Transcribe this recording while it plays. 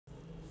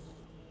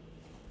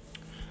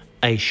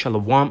Hey,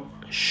 shalom,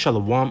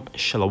 shalom,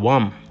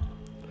 shalom.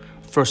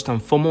 First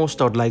and foremost,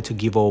 I would like to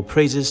give all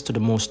praises to the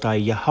Most High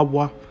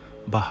Yahweh,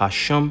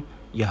 Bahasham,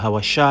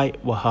 Yahweh Shai,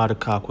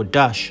 Wahadaka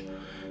Kodash.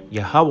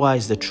 Yahweh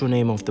is the true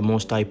name of the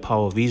Most High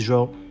Power of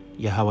Israel.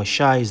 Yahweh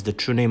Shai is the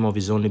true name of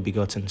his only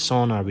begotten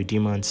Son, our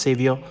Redeemer and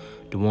Savior,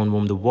 the one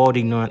whom the world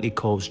ignorantly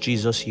calls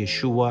Jesus,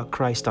 Yeshua,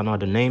 Christ, and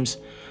other names.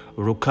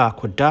 Ruka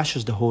Kodash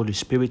is the Holy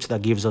Spirit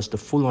that gives us the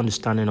full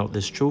understanding of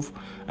this truth,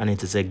 and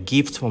it is a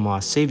gift from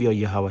our Savior,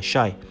 Yahweh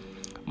Shai.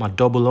 My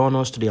double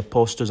honors to the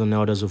apostles and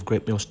elders of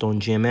Great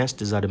Millstone GMS.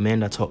 These are the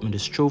men that taught me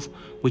this truth,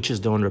 which is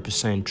the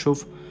 100%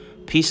 truth.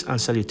 Peace and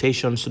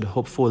salutations to the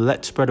hopeful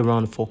elect spread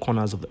around the four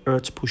corners of the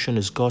earth, pushing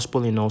this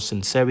gospel in all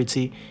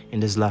sincerity in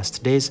these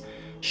last days.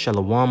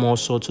 Shalom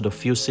also to the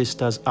few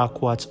sisters,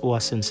 Aquats, who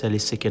are sincerely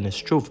seeking this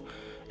truth.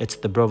 It's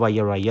the brother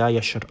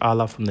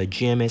YASHARAHLA from the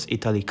GMS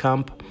Italy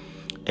camp.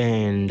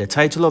 And the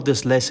title of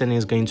this lesson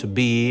is going to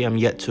be, I'm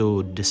yet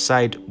to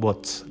decide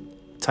what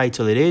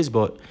title it is,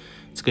 but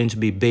it's going to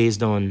be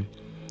based on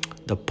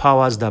the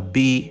powers that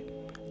be,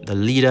 the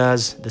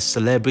leaders, the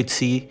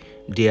celebrity.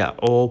 They are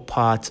all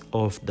part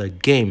of the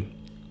game.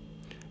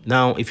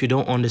 Now, if you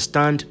don't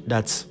understand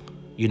that,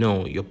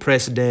 your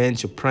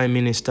presidents, your prime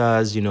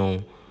ministers,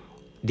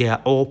 they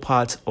are all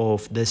part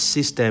of the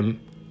system.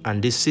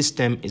 And this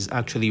system is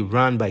actually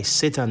run by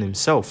Satan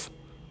himself,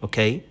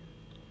 okay?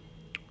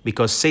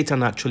 Because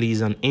Satan actually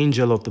is an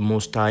angel of the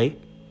Most High.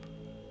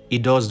 He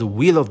does the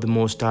will of the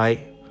Most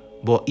High,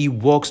 but he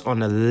walks on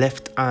the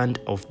left hand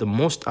of the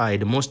Most High.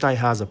 The Most High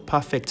has a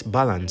perfect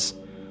balance,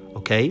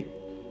 okay?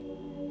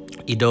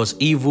 He does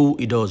evil,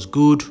 he does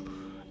good.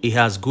 He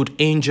has good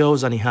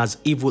angels and he has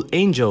evil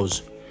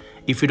angels.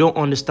 If you don't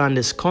understand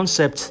this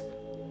concept,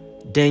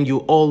 then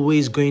you're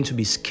always going to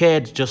be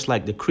scared, just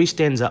like the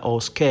Christians are all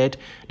scared.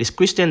 These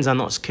Christians are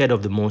not scared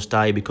of the Most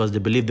High because they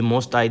believe the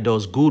Most High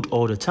does good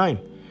all the time.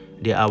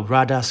 They are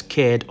rather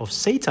scared of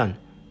Satan,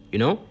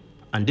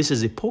 And this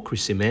is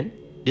hypocrisy, man.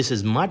 This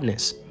is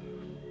madness.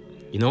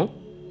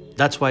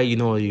 That's why,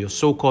 your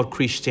so-called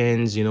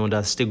Christians, that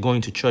are still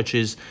going to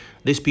churches,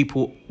 these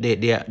people,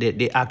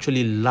 they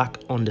actually lack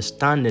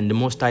understanding. The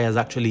Most High has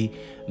actually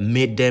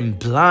made them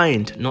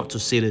blind not to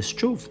see this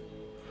truth.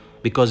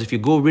 Because if you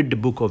go read the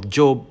book of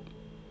Job,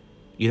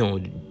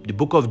 the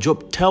book of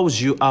Job tells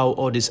you how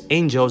all these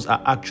angels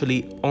are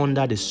actually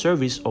under the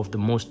service of the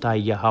Most High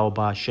Yahweh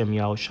Hashem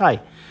Yahushai.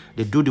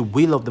 They do the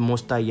will of the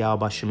Most High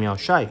Yahweh Hashem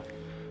Yahushai.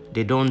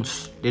 They don't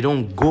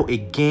go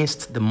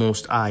against the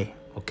Most High.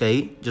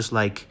 Okay, just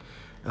like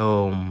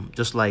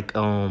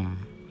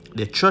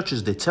the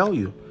churches, they tell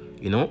you,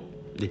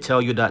 they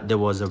tell you that there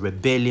was a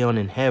rebellion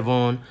in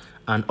heaven,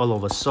 and all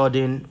of a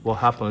sudden, what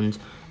happened?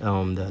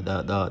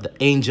 The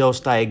angels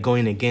started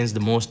going against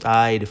the Most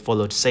High. They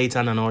followed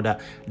Satan and all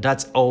that.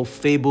 That's all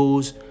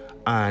fables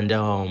and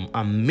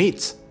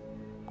myths.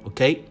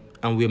 Okay,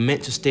 and we're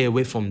meant to stay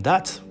away from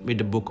that with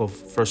the book of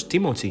First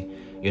Timothy.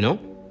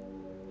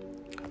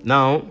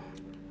 Now,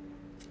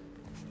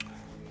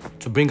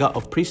 to bring out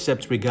a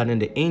precept regarding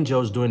the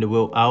angels doing the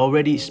will, I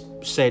already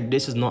said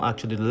this is not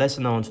actually the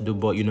lesson I want to do,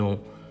 but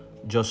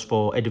just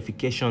for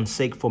edification's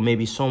sake, for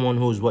maybe someone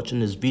who's watching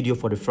this video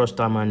for the first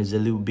time and is a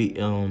little bit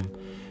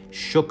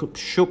shook,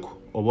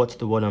 or what's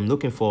the word I'm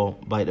looking for,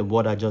 by the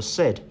word I just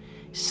said.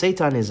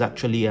 Satan is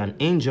actually an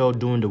angel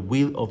doing the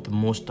will of the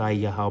Most High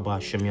Yahweh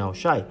Hashem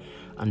Yahushai.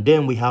 And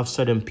then we have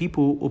certain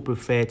people who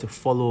prefer to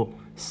follow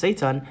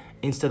Satan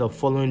instead of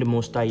following the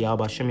Most High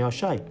Yahweh Hashem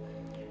Yahushai.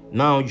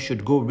 Now you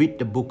should go read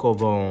the book of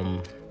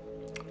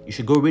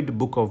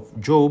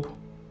Job.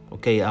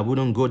 Okay, I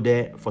wouldn't go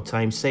there for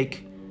time's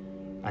sake.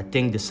 I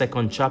think the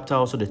second chapter,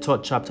 also the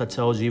third chapter,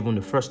 tells you, even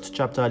the first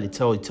chapter, it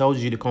tells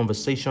you the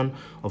conversation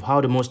of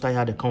how the Most High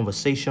had a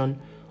conversation,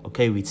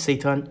 okay, with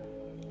Satan,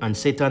 and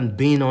Satan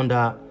being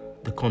under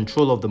the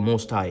control of the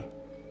Most High.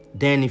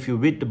 Then if you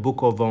read the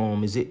book of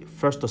is it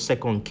First or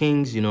Second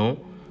Kings,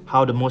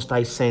 how the Most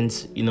High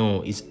sent,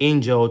 his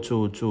angel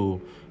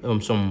to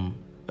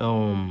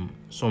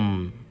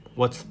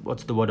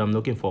what's the word I'm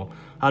looking for?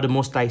 How the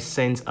Most High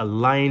sent a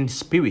lying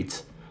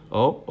spirit,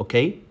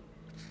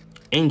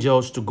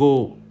 angels to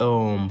go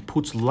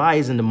put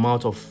lies in the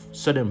mouth of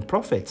certain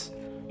prophets.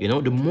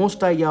 The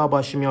Most High Yahweh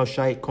Hashem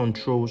Yahushai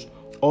controls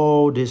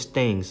all these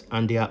things,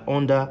 and they are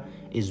under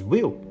his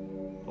will.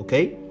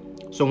 Okay,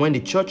 so when the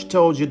church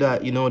tells you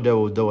that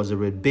there was a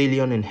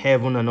rebellion in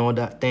heaven and all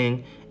that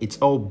thing, it's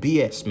all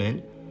BS,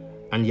 man.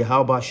 And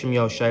Yahweh Hashem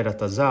Yahushai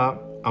Ratazah,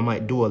 I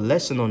might do a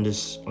lesson on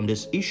this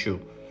issue,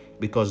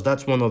 because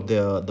that's one of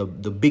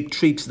the big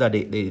tricks that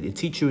they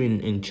teach you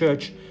in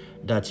church,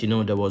 that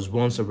there was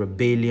once a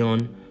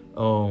rebellion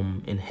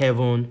in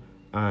heaven,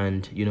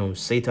 and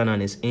Satan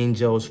and his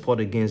angels fought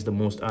against the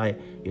Most High.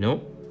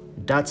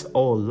 That's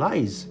all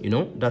lies.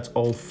 That's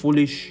all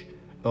foolish.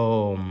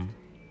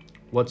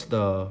 What's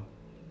the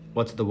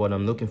word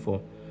I'm looking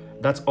for?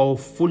 That's all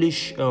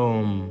foolish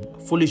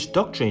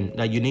doctrine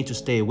that you need to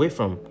stay away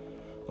from.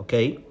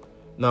 Okay,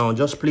 now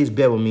just please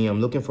bear with me. I'm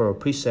looking for a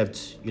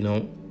precept,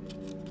 to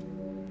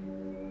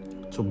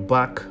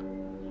back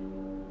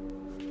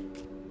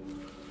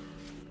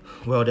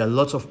Well, there are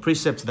lots of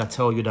precepts that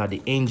tell you that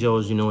the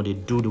angels, you know, they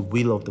do the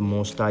will of the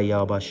Most High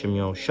Yahweh Shem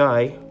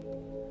Yahushai.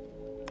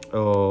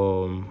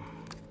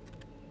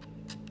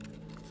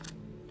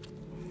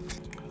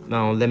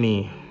 Now let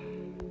me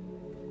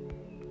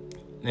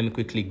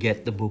quickly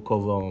get the book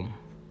of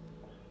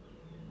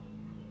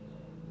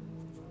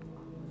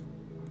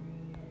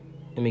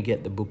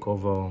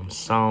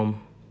Psalms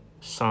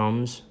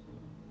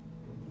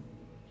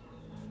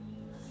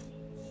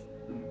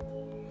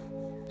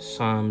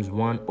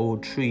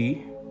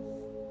 103,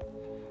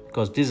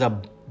 because these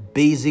are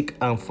basic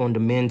and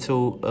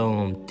fundamental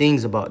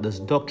things about this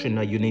doctrine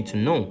that you need to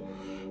know.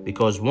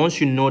 Because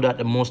once you know that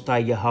the Most High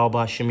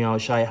Yahweh Shem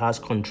Yahushai has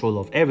control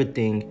of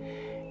everything,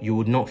 you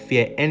would not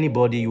fear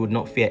anybody, you would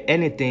not fear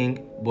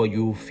anything, but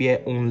you will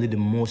fear only the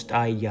Most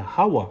High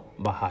Yahweh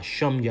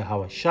Bahasham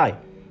Yahushai.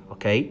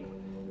 Okay,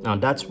 now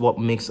that's what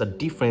makes a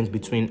difference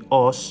between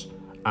us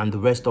and the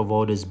rest of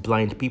all these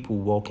blind people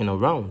walking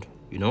around.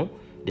 You know,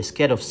 they're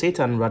scared of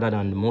Satan rather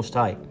than the Most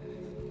High.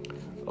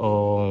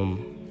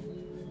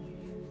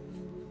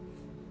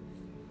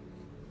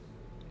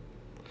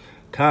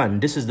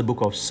 This is the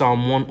book of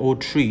Psalm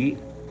 103,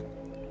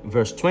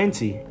 verse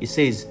 20. It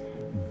says,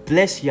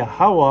 "Bless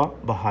Yahweh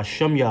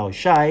Bahasham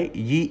Yahushai,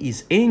 ye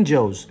his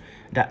angels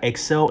that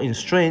excel in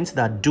strength,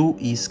 that do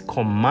his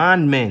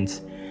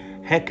commandments,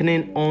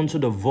 hearkening unto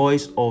the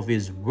voice of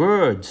his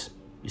words."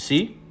 You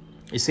see,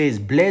 it says,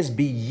 "Blessed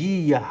be ye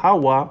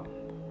Yahweh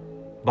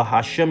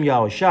Bahasham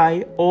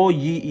Yahushai, all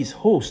ye his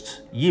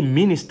hosts, ye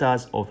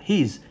ministers of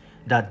his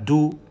that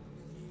do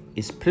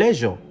his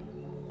pleasure."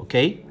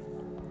 Okay,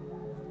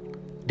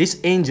 these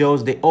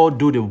angels, they all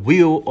do the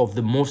will of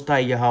the Most High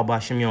Yahweh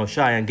Shem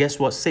Yahushai. And guess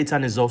what?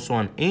 Satan is also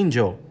an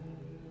angel.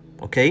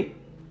 Okay,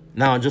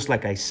 now just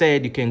like I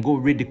said, you can go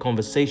read the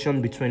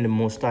conversation between the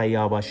Most High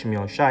Yahweh Shem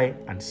Yahushai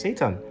and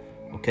Satan.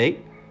 Okay,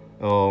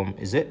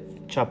 is it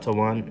chapter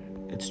 1?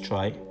 Let's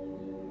try.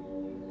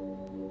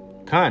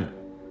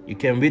 You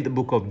can read the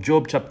book of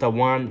Job chapter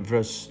 1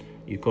 verse,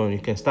 you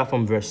can start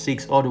from verse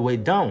 6 all the way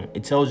down.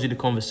 It tells you the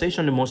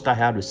conversation the Most High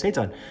had with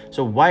Satan.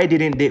 So why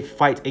didn't they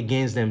fight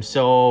against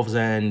themselves?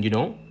 And you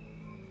know,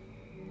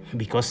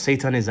 because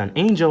Satan is an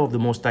angel of the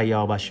Most High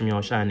Yahweh Shem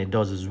Yahushai, and it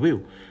does his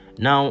will.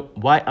 Now,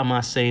 why am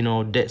I saying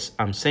all this?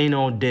 I'm saying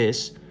all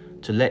this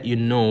to let you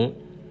know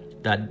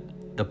that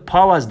the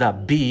powers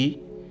that be,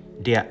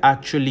 they are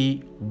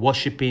actually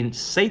worshiping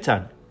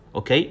Satan.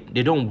 Okay,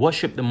 they don't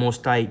worship the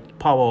Most High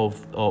power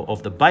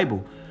of the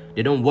Bible.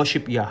 They don't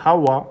worship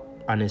Yahweh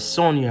and his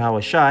son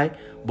Yahushai,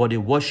 but they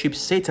worship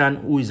Satan,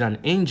 who is an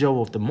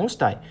angel of the Most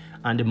High.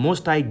 And the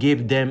Most High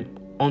gave them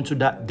onto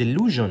that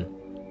delusion.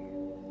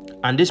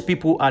 And these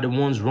people are the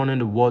ones running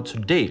the world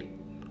today.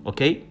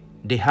 Okay,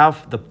 they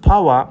have the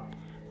power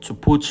to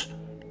put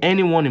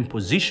anyone in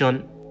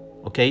position.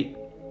 Okay,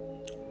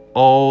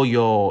 all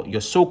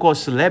your so-called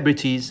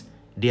celebrities,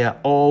 they are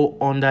all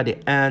under the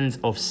hands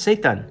of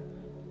Satan.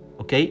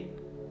 Okay,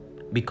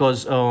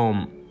 because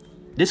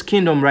this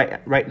kingdom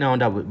right now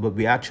that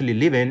we actually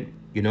live in,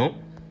 you know,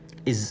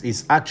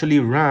 is actually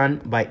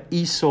run by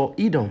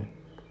Edom.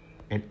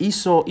 And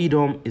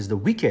Edom is the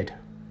wicked.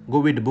 Go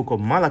read the book of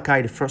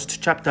Malachi, the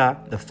 1st chapter,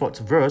 the 4th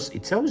verse.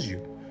 It tells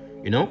you,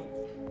 you know.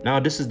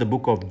 Now this is the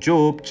book of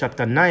Job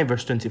chapter 9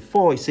 verse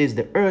 24. It says,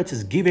 "The earth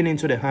is given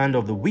into the hand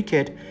of the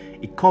wicked.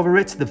 It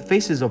covereth the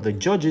faces of the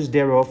judges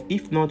thereof.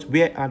 If not,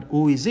 where and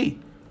who is he?"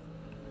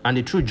 And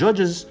the true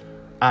judges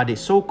are the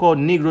so-called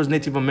Negroes,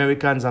 Native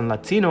Americans, and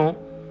Latino,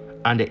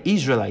 and the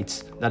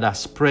Israelites that are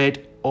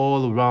spread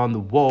all around the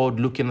world,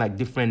 looking like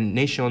different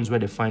nations where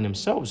they find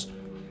themselves.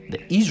 The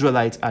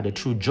Israelites are the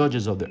true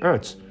judges of the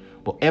earth.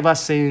 But ever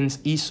since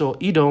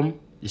Edom,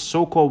 the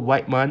so-called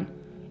white man,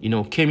 you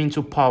know, came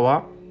into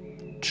power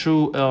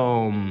through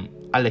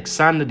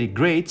Alexander the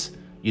Great,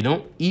 you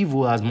know,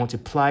 evil has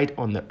multiplied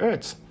on the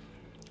earth.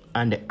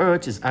 And the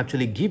earth is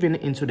actually given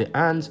into the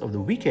hands of the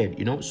wicked,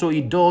 you know. So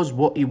he does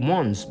what he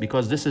wants,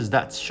 because this is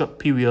that short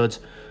period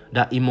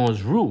that he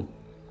must rule.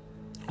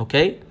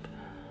 Okay,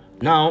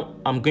 now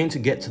I'm going to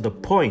get to the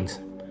point.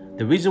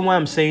 The reason why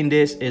I'm saying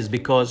this is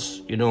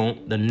because, you know,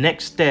 the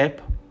next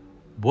step,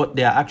 what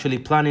they are actually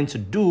planning to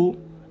do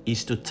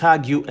is to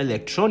tag you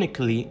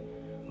electronically.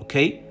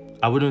 Okay,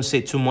 I wouldn't say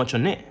too much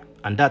on it.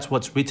 And that's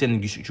what's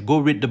written. You should go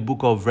read the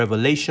book of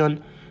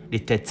Revelation, the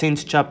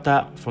 13th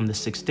chapter from the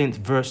 16th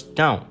verse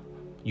down.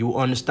 You will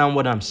understand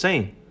what I'm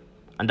saying.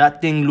 And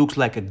that thing looks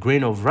like a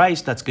grain of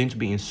rice that's going to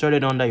be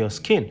inserted under your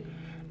skin.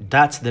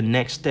 That's the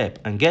next step.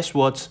 And guess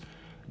what?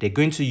 They're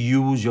going to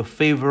use your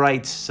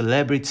favorite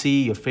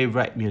celebrity, your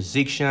favorite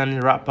musician,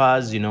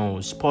 rappers, you know,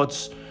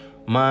 sports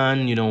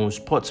man, you know,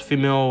 sports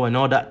female and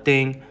all that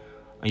thing.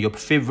 And your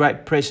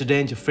favorite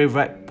president, your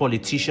favorite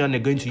politician, they're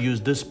going to use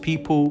these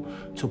people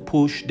to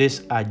push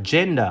this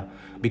agenda.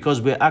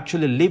 Because we're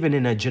actually living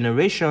in a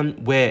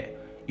generation where,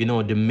 you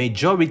know, the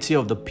majority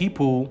of the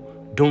people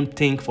don't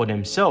think for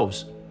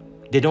themselves.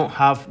 They don't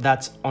have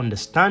that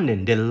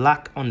understanding. They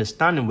lack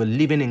understanding. We're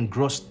living in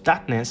gross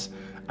darkness,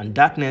 and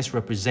darkness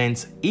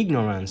represents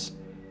ignorance.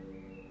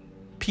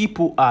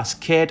 People are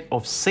scared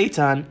of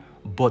Satan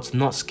but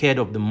not scared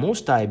of the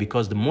Most High,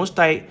 because the Most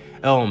High,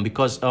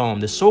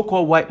 the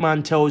so-called white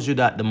man tells you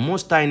that the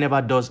Most High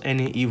never does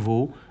any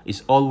evil,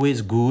 is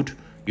always good,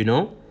 you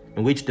know,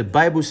 in which the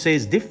Bible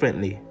says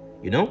differently,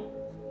 you know.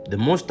 The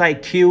Most High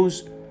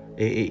kills,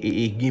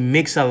 he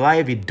makes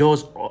alive, he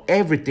does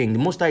everything. The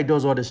Most High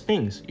does all these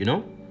things, you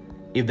know.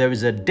 If there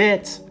is a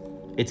death,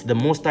 it's the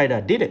Most High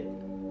that did it,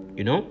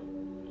 you know.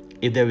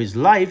 If there is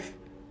life,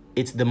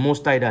 it's the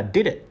Most High that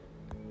did it,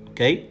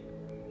 okay.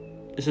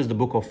 This is the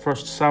book of 1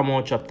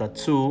 Samuel chapter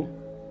 2.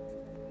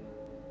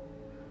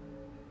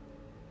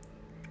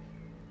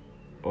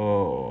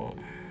 Oh,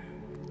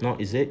 no,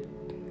 is it?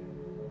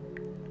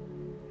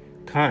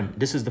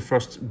 This is the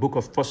first book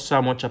of 1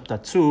 Samuel chapter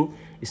 2.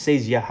 It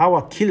says,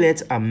 Yahweh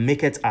killeth and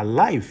maketh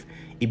alive.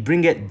 He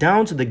bringeth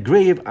down to the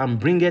grave and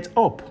bringeth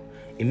up.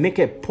 He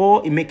maketh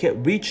poor, he maketh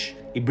rich.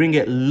 He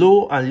bringeth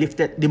low and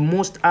lifteth. The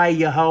Most High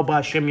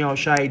Yahweh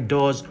YASHAMIAHLA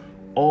does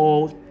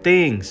all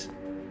things.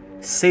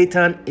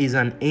 Satan is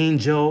an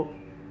angel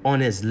on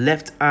his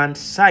left hand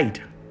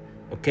side,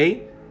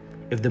 okay.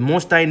 If the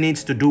Most High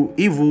needs to do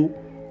evil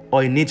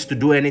or he needs to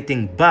do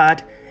anything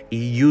bad, he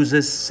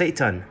uses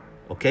Satan,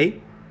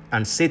 okay.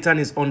 And Satan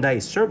is under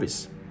his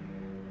service.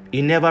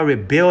 He never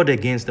rebelled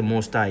against the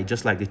Most High,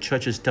 just like the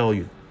churches tell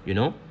you, you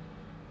know.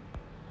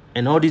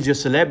 And all these your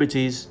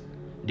celebrities,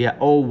 they are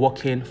all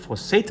working for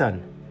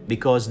Satan,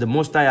 because the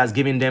Most High has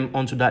given them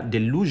onto that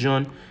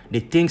delusion.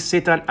 They think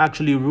Satan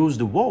actually rules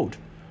the world,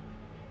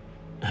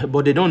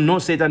 but they don't know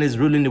Satan is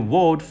ruling the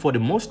world for the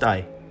Most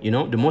High. You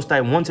know, the Most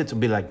High wants it to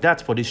be like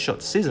that for this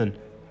short season,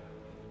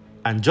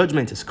 and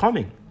judgment is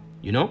coming,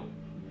 you know.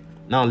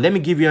 Now, let me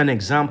give you an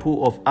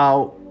example of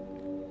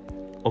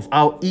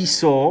how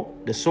Esau,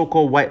 the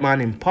so-called white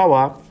man in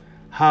power,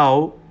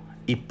 how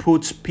he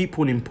puts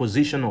people in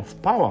position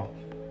of power,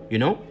 you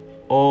know.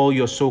 All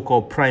your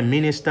so-called prime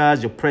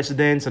ministers, your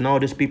presidents, and all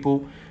these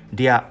people,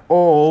 they are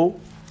all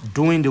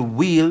doing the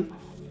will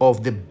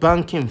of the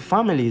banking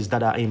families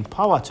that are in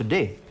power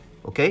today,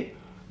 okay.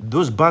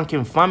 Those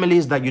banking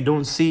families that you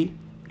don't see,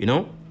 you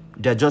know,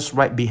 they're just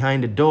right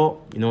behind the door,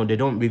 you know. They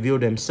don't reveal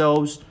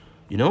themselves,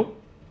 you know,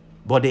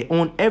 but they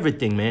own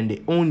everything, man.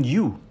 They own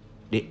you.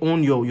 They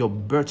own your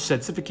birth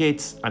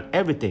certificates and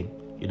everything,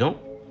 you know.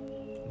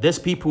 These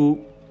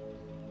people,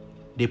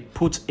 they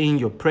put in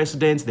your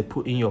presidents, they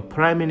put in your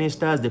prime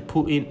ministers, they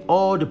put in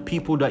all the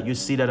people that you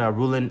see that are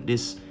ruling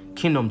this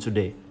kingdom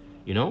today,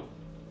 you know.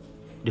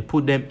 They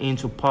put them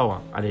into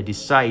power, and they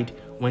decide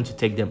when to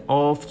take them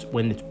off,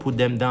 when to put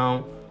them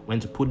down,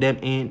 when to put them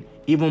in.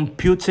 Even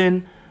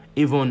Putin,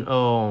 even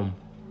all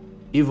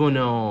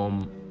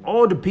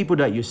the people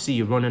that you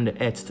see running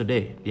the earth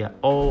today, they are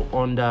all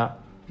under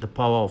the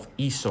power of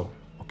Esau,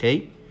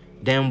 okay.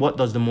 Then what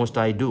does the Most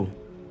High do?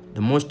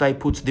 The Most High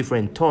puts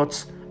different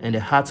thoughts in the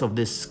hearts of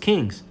these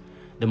kings.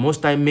 The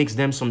Most High makes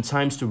them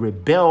sometimes to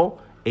rebel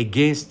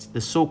against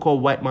the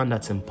so-called white man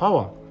that's in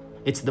power.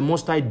 It's the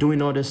Most High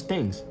doing all these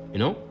things, you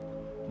know.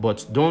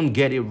 But don't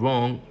get it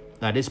wrong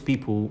that these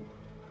people,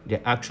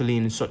 they're actually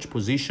in such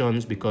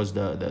positions because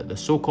the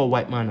so-called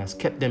white man has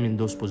kept them in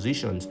those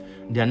positions.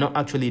 They are not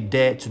actually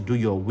there to do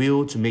your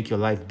will, to make your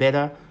life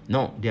better.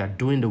 No, they are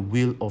doing the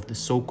will of the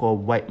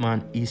so-called white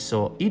man,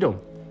 Esau, Edom,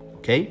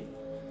 okay.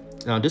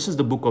 Now, this is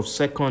the book of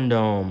Second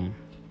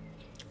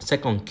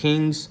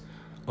Kings,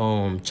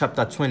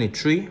 chapter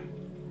 23.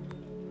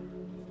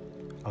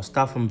 I'll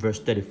start from verse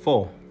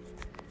 34.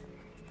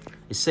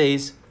 It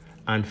says,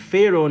 And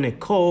Pharaoh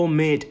Necho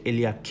made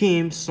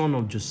Eliakim, son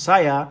of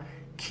Josiah,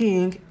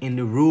 king in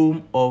the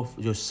room of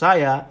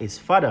Josiah his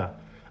father,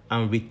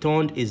 and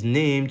returned his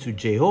name to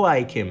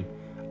Jehoiakim,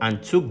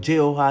 and took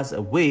Jehoahaz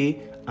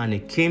away, and he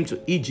came to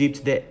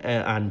Egypt there,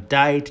 and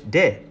died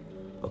there.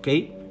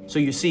 Okay, so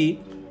you see,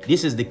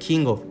 this is the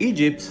king of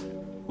Egypt.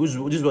 This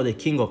was the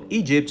king of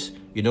Egypt,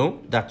 you know,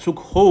 that took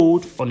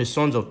hold on the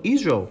sons of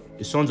Israel.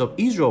 The sons of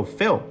Israel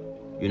fell,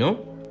 you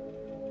know.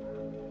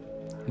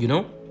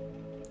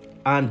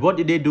 And what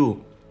did they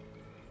do?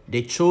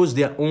 They chose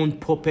their own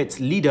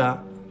puppet leader,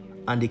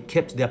 and they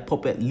kept their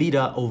puppet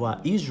leader over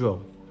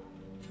Israel.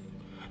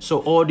 So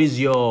all these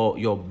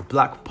your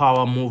black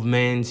power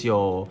movements,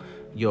 your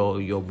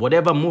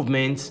whatever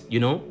movements, you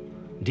know,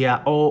 they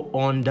are all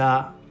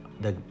under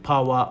the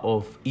power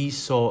of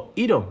Esau,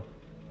 Edom.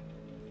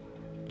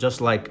 Just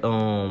like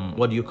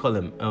what do you call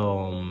him?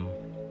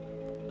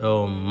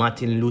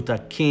 Martin Luther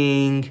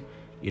King,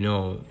 you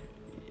know,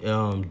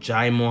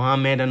 Jai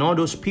Mohammed, and all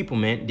those people,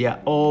 man, they are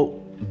all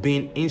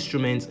being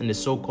instruments in the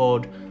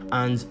so-called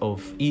hands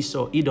of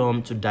Esau,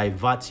 Edom, to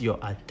divert your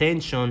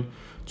attention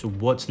to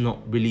what's not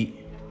really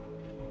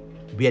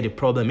where the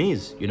problem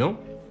is, you know.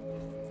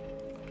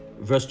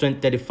 Verse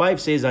 35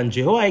 says, And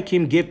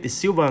Jehoiakim gave the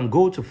silver and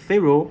gold to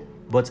Pharaoh,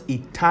 but he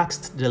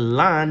taxed the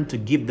land to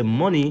give the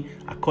money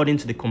according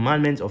to the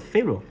commandments of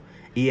Pharaoh.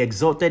 He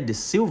exacted the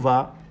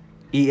silver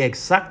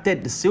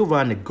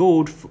and the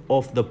gold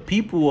of the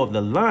people of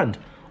the land,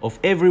 of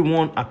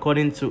everyone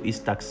according to his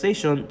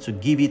taxation, to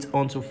give it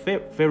unto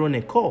Pharaoh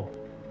Necho.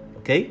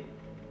 Okay?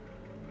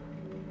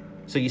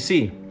 So you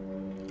see,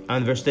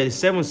 And verse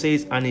 37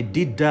 says, and he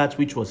did that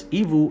which was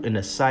evil in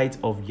the sight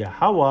of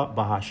Yahweh,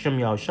 Bahashem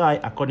Yahushai,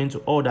 according to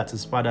all that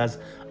his fathers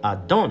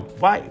had done.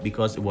 Why?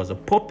 Because it was a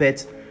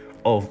puppet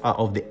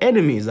of the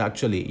enemies,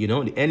 actually. You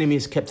know, the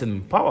enemies kept him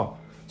in power.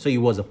 So he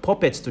was a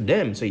puppet to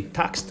them. So he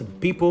taxed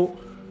people,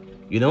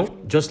 you know,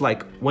 just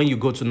like when you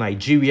go to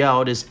Nigeria,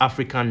 all these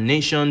African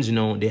nations, you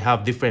know, they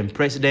have different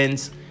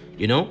presidents,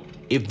 you know.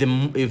 If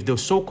the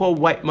so-called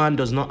white man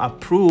does not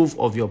approve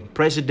of your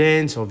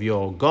presidents, of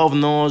your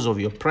governors, of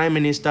your prime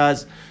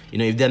ministers, you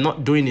know, if they're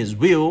not doing his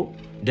will,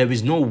 there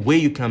is no way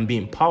you can be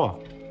in power.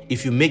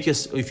 If you make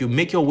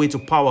your way to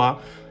power,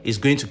 it's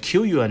going to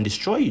kill you and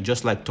destroy you,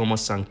 just like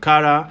Thomas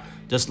Sankara,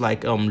 just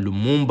like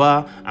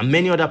Lumumba, and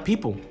many other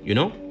people, you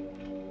know.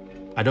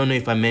 I don't know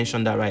if I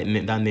mentioned that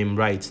that name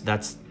right.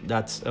 That's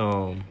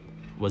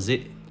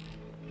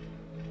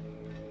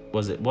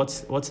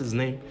what's his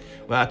name?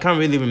 Well, I can't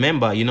really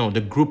remember, you know,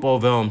 the group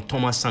of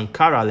Thomas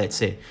Sankara, let's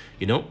say,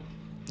 you know.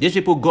 These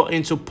people got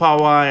into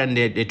power and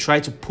they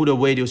tried to put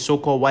away the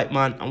so-called white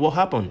man, and what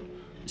happened?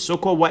 The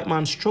so-called white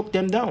man struck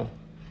them down,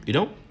 you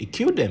know. He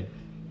killed them.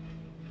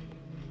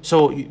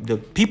 So the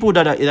people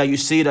that you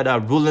see that are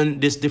ruling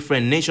these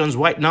different nations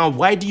right now,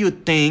 why do you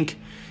think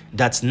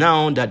that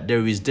now that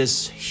there is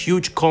this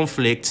huge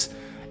conflict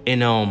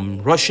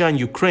in Russia and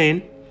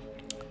Ukraine,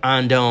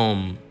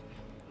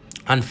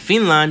 and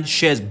Finland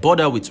shares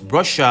border with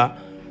Russia,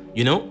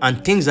 you know,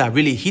 and things are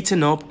really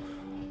heating up?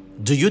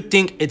 Do you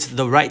think it's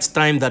the right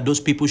time that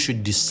those people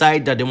should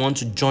decide that they want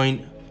to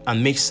join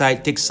and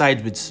take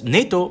side with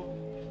NATO?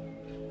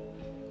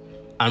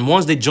 And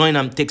once they join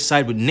and take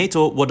side with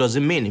NATO, what does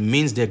it mean? It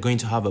means they're going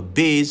to have a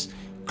base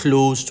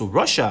close to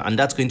Russia, and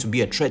that's going to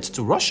be a threat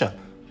to Russia.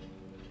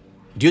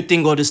 Do you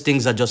think all these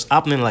things are just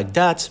happening like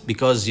that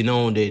because, you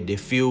know, they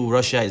feel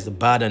Russia is the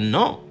bad? And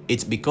no,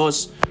 it's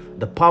because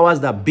the powers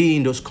that be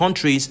in those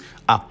countries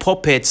are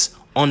puppets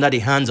under the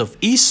hands of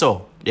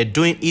Esau. They're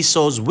doing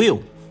Esau's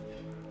will,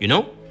 you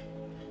know.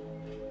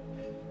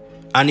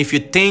 And if you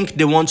think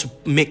they want to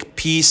make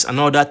peace and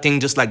all that thing,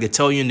 just like they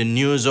tell you in the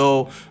news,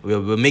 oh,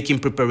 we're making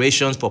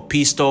preparations for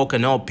peace talk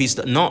and all peace.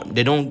 No,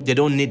 they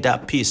don't need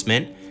that peace,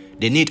 man.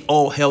 They need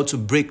all hell to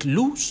break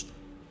loose,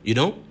 you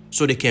know,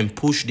 so they can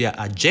push their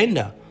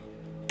agenda.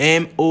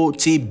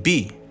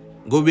 MOTB.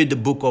 Go read the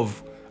book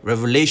of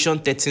Revelation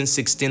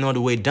 13:16 all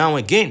the way down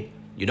again,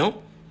 you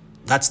know.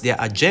 That's their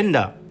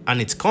agenda, and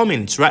it's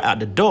coming. It's right at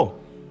the door.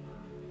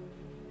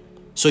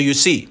 So you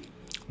see,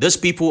 these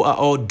people are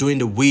all doing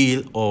the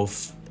will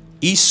of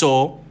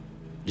Esau,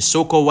 the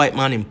so-called white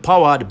man in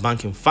power, the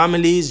banking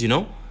families, you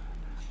know.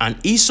 And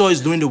Esau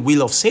is doing the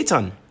will of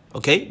Satan,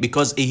 okay,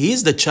 because he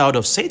is the child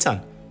of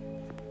Satan.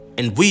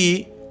 And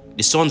we,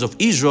 the sons of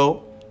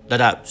Israel,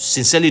 that are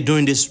sincerely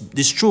doing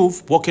this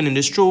truth, walking in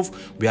this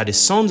truth, we are the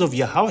sons of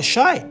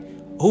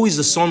Yahushai, who is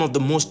the son of the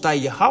Most High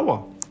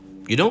Yahweh,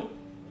 you know.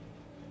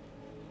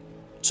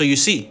 So you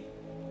see,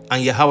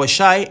 and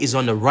Yahushai is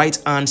on the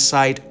right-hand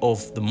side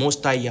of the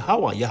Most High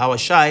Yahweh.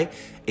 Yahushai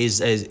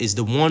is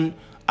the one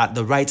at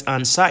the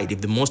right-hand side.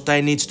 If the Most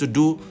High needs to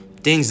do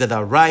things that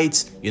are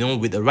right, you know,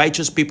 with the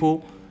righteous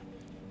people,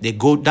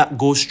 that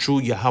goes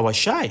through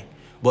Yahushai.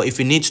 But if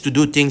he needs to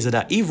do things that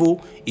are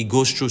evil, it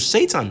goes through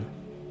Satan.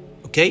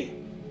 Okay?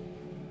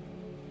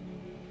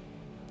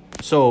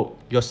 So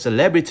your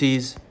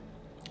celebrities,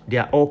 they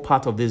are all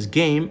part of this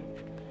game,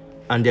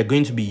 and they're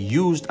going to be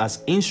used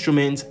as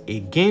instruments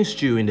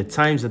against you in the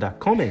times that are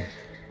coming.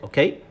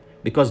 Okay?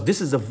 Because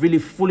this is a really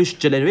foolish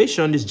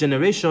generation. This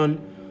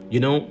generation, you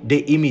know, they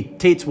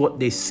imitate what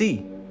they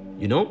see,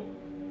 you know.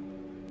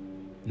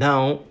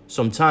 Now,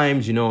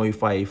 sometimes, you know,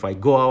 if I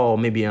go out, or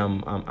maybe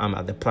I'm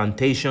at the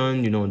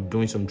plantation, you know,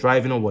 doing some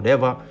driving or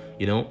whatever,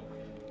 you know,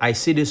 I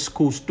see the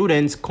school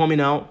students coming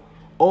out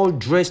all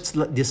dressed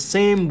the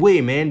same way,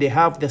 man. They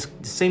have the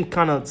same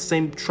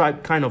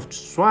tribe kind of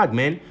swag,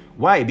 man.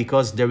 Why?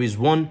 Because there is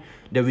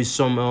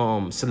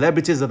some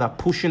celebrities that are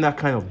pushing that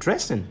kind of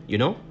dressing, you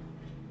know.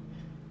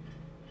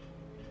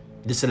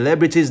 The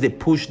celebrities, they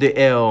push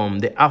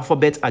the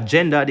alphabet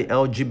agenda, the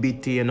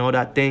LGBT and all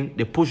that thing.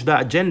 They push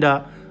that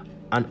agenda,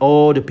 and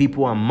all the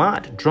people are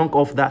mad, drunk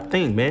off that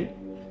thing, man.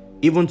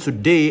 Even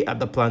today at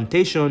the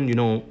plantation, you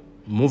know,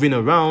 moving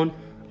around,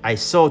 I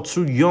saw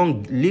two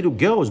young little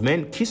girls,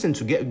 man, kissing,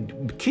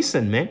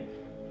 man.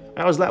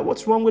 I was like,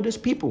 what's wrong with these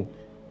people?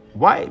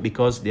 Why?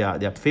 Because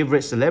their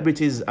favorite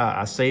celebrities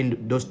are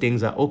saying those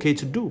things are okay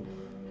to do.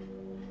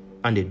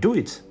 And they do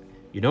it,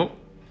 you know.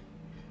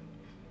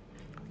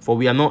 For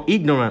we are not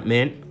ignorant,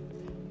 man.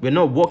 We're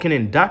not walking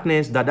in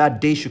darkness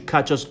that day should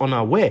catch us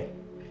unaware.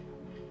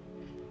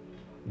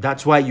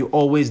 That's why you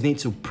always need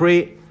to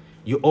pray.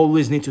 You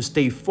always need to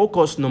stay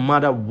focused no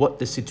matter what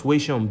the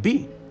situation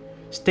be.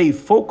 Stay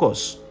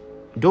focused.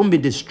 Don't be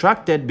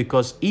distracted,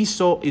 because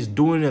Esau is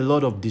doing a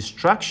lot of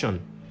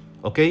distraction.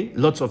 Okay?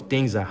 Lots of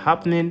things are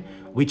happening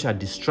which are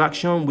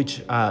distraction,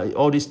 which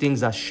all these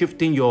things are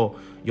shifting your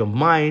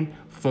mind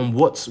from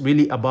what's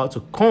really about to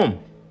come.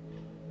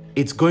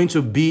 It's going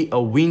to be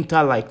a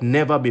winter like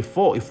never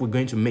before if we're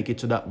going to make it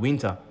to that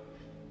winter.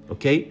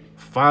 Okay?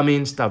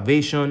 Famine,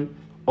 starvation,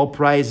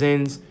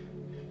 uprisings,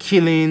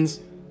 killings,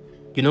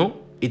 you know.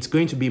 It's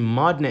going to be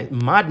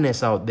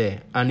madness out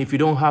there. And if you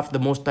don't have the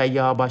Most High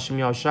Yahweh Shem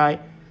Yahushai,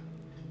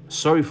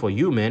 sorry for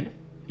you, man,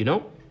 you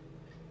know.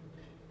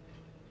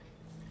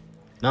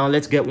 Now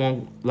let's get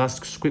one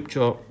last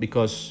scripture,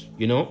 because,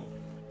 you know,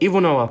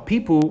 even our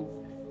people,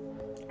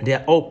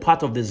 they're all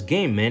part of this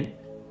game, man.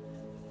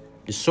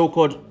 The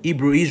so-called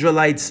Hebrew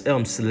Israelites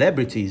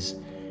celebrities,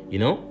 you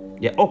know,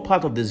 they're all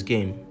part of this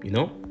game, you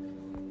know.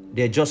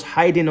 They're just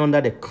hiding under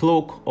the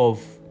cloak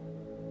of...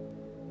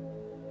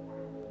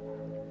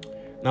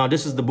 Now,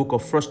 this is the book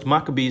of 1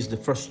 Maccabees, the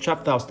first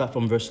chapter. I'll start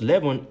from verse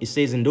 11. It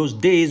says, in those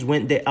days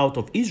went there out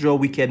of Israel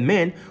wicked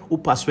men who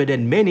persuaded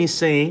many,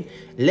 saying,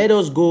 let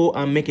us go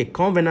and make a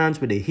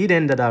covenant with the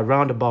heathen that are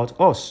round about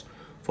us.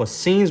 For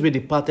since we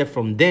departed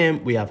from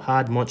them, we have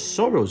had much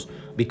sorrows.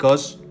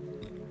 Because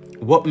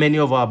what many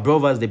of our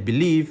brothers, they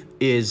believe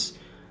is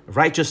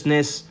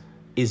righteousness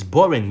is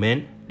boring,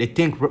 man. They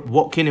think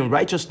walking in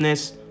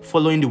righteousness,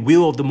 following the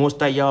will of the Most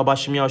High Yahweh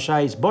Shem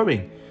Yahushai is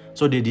boring.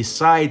 So they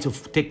decide to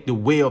take the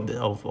way of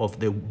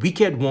the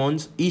wicked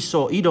ones,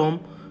 Esau, Edom,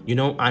 you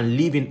know, and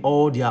live in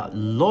all their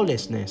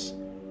lawlessness.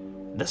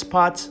 This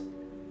part,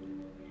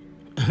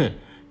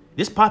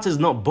 this part is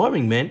not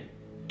boring, man.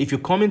 If you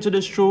come into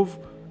this truth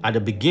at the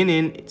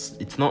beginning,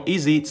 it's not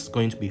easy. It's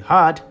going to be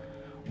hard.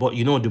 But,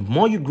 you know, the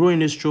more you grow in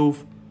this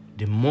truth,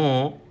 the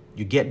more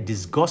you get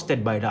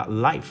disgusted by that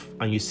life.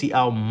 And you see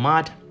how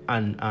mad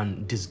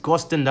and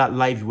disgusting that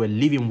life you were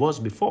living was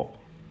before,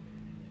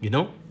 you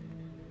know.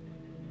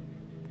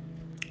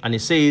 And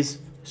it says,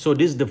 so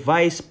this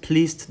device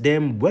pleased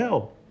them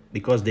well,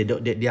 because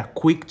they are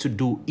quick to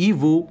do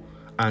evil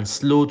and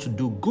slow to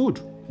do good.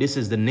 This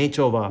is the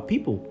nature of our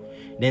people.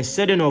 Then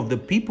certain of the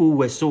people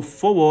were so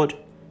forward,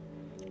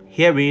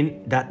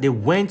 hearing that they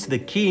went to the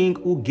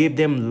king, who gave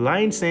them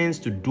license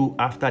to do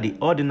after the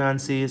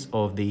ordinances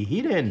of the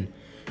heathen.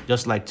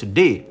 Just like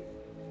today,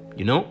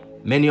 you know,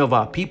 many of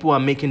our people are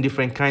making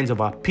different kinds of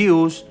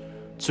appeals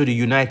to the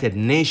United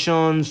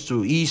Nations,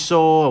 to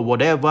Esau or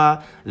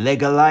whatever,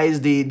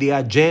 legalize the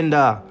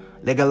agenda,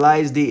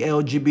 legalize the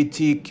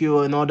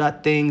LGBTQ and all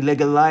that thing,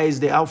 legalize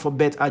the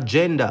alphabet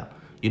agenda.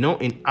 You know,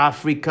 in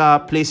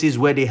Africa, places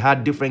where they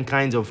had different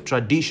kinds of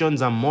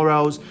traditions and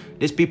morals,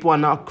 these people are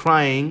now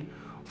crying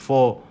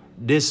for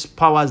these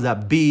powers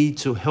that be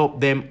to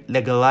help them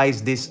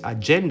legalize these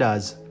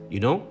agendas, you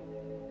know.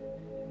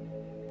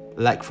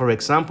 Like, for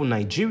example,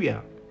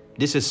 Nigeria.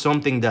 This is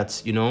something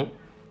that's, you know,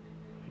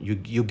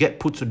 you get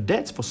put to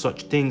death for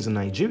such things in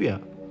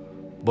Nigeria.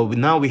 But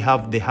now they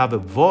have a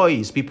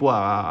voice. People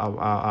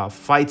are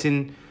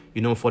fighting,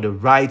 you know, for the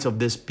rights of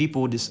this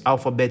people, this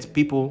alphabet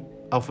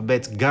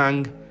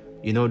gang,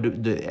 you know,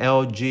 the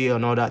LG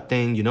and all that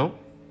thing, you know,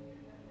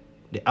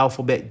 the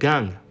alphabet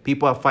gang.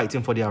 People are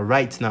fighting for their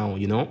rights now,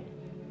 you know,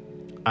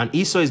 and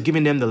Esau is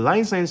giving them the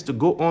license to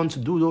go on to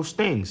do those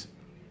things.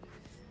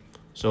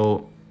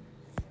 So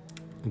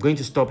I'm going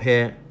to stop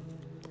here.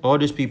 All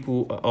these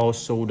people are all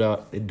sold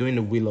out. They're doing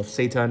the will of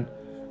Satan,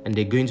 and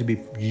they're going to be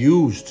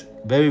used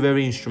very,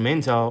 very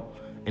instrumental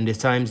in the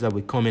times that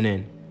we're coming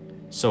in.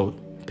 So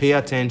pay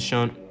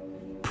attention,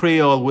 pray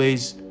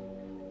always,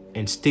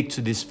 and stick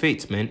to this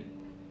faith, man.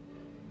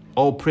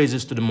 All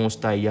praises to the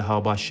Most High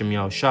Yahweh Shem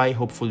Yahushai.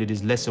 Hopefully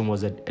this lesson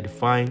was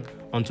edifying.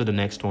 Until the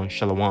next one,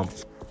 Shalom.